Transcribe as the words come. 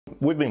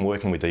We've been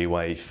working with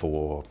eWAY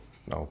for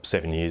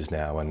 7 years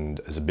now,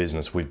 and as a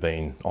business we've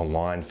been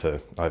online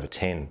for over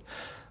 10.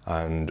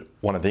 And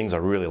one of the things I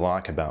really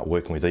like about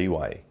working with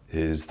eWAY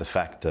is the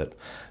fact that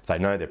they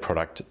know their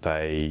product,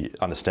 they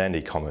understand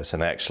e-commerce,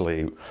 and they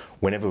actually,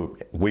 whenever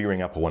we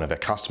ring up or one of our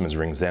customers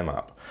rings them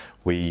up,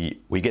 we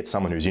get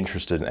someone who's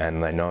interested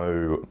and they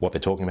know what they're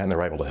talking about and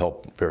they're able to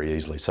help very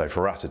easily. So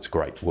for us, it's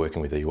great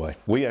working with eWAY.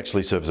 We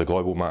actually serve as a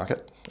global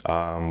market.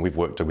 We've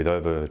worked with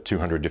over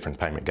 200 different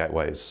payment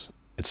gateways.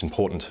 It's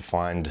important to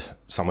find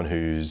someone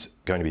who's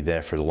going to be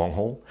there for the long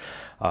haul.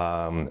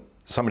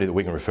 Somebody that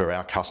we can refer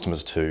our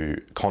customers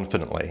to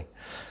confidently,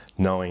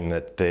 knowing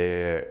that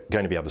they're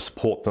going to be able to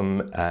support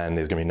them and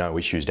there's going to be no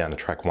issues down the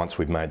track once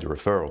we've made the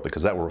referral,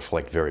 because that will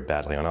reflect very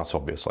badly on us,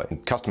 obviously.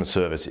 Customer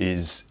service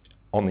is,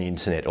 on the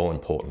internet, all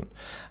important.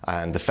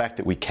 And the fact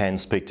that we can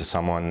speak to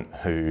someone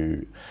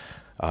who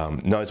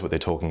knows what they're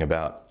talking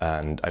about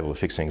and able to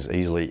fix things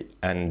easily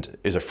and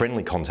is a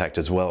friendly contact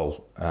as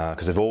well,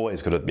 because they've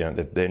always got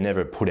to, they're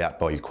never put out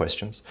by your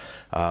questions.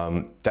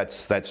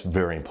 That's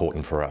very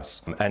important for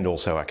us, and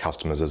also our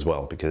customers as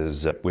well,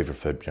 because we've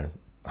referred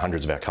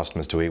hundreds of our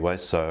customers to eWAY,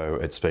 so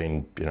it's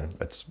been,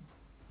 it's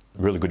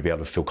really good to be able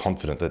to feel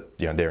confident that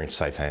they're in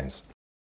safe hands.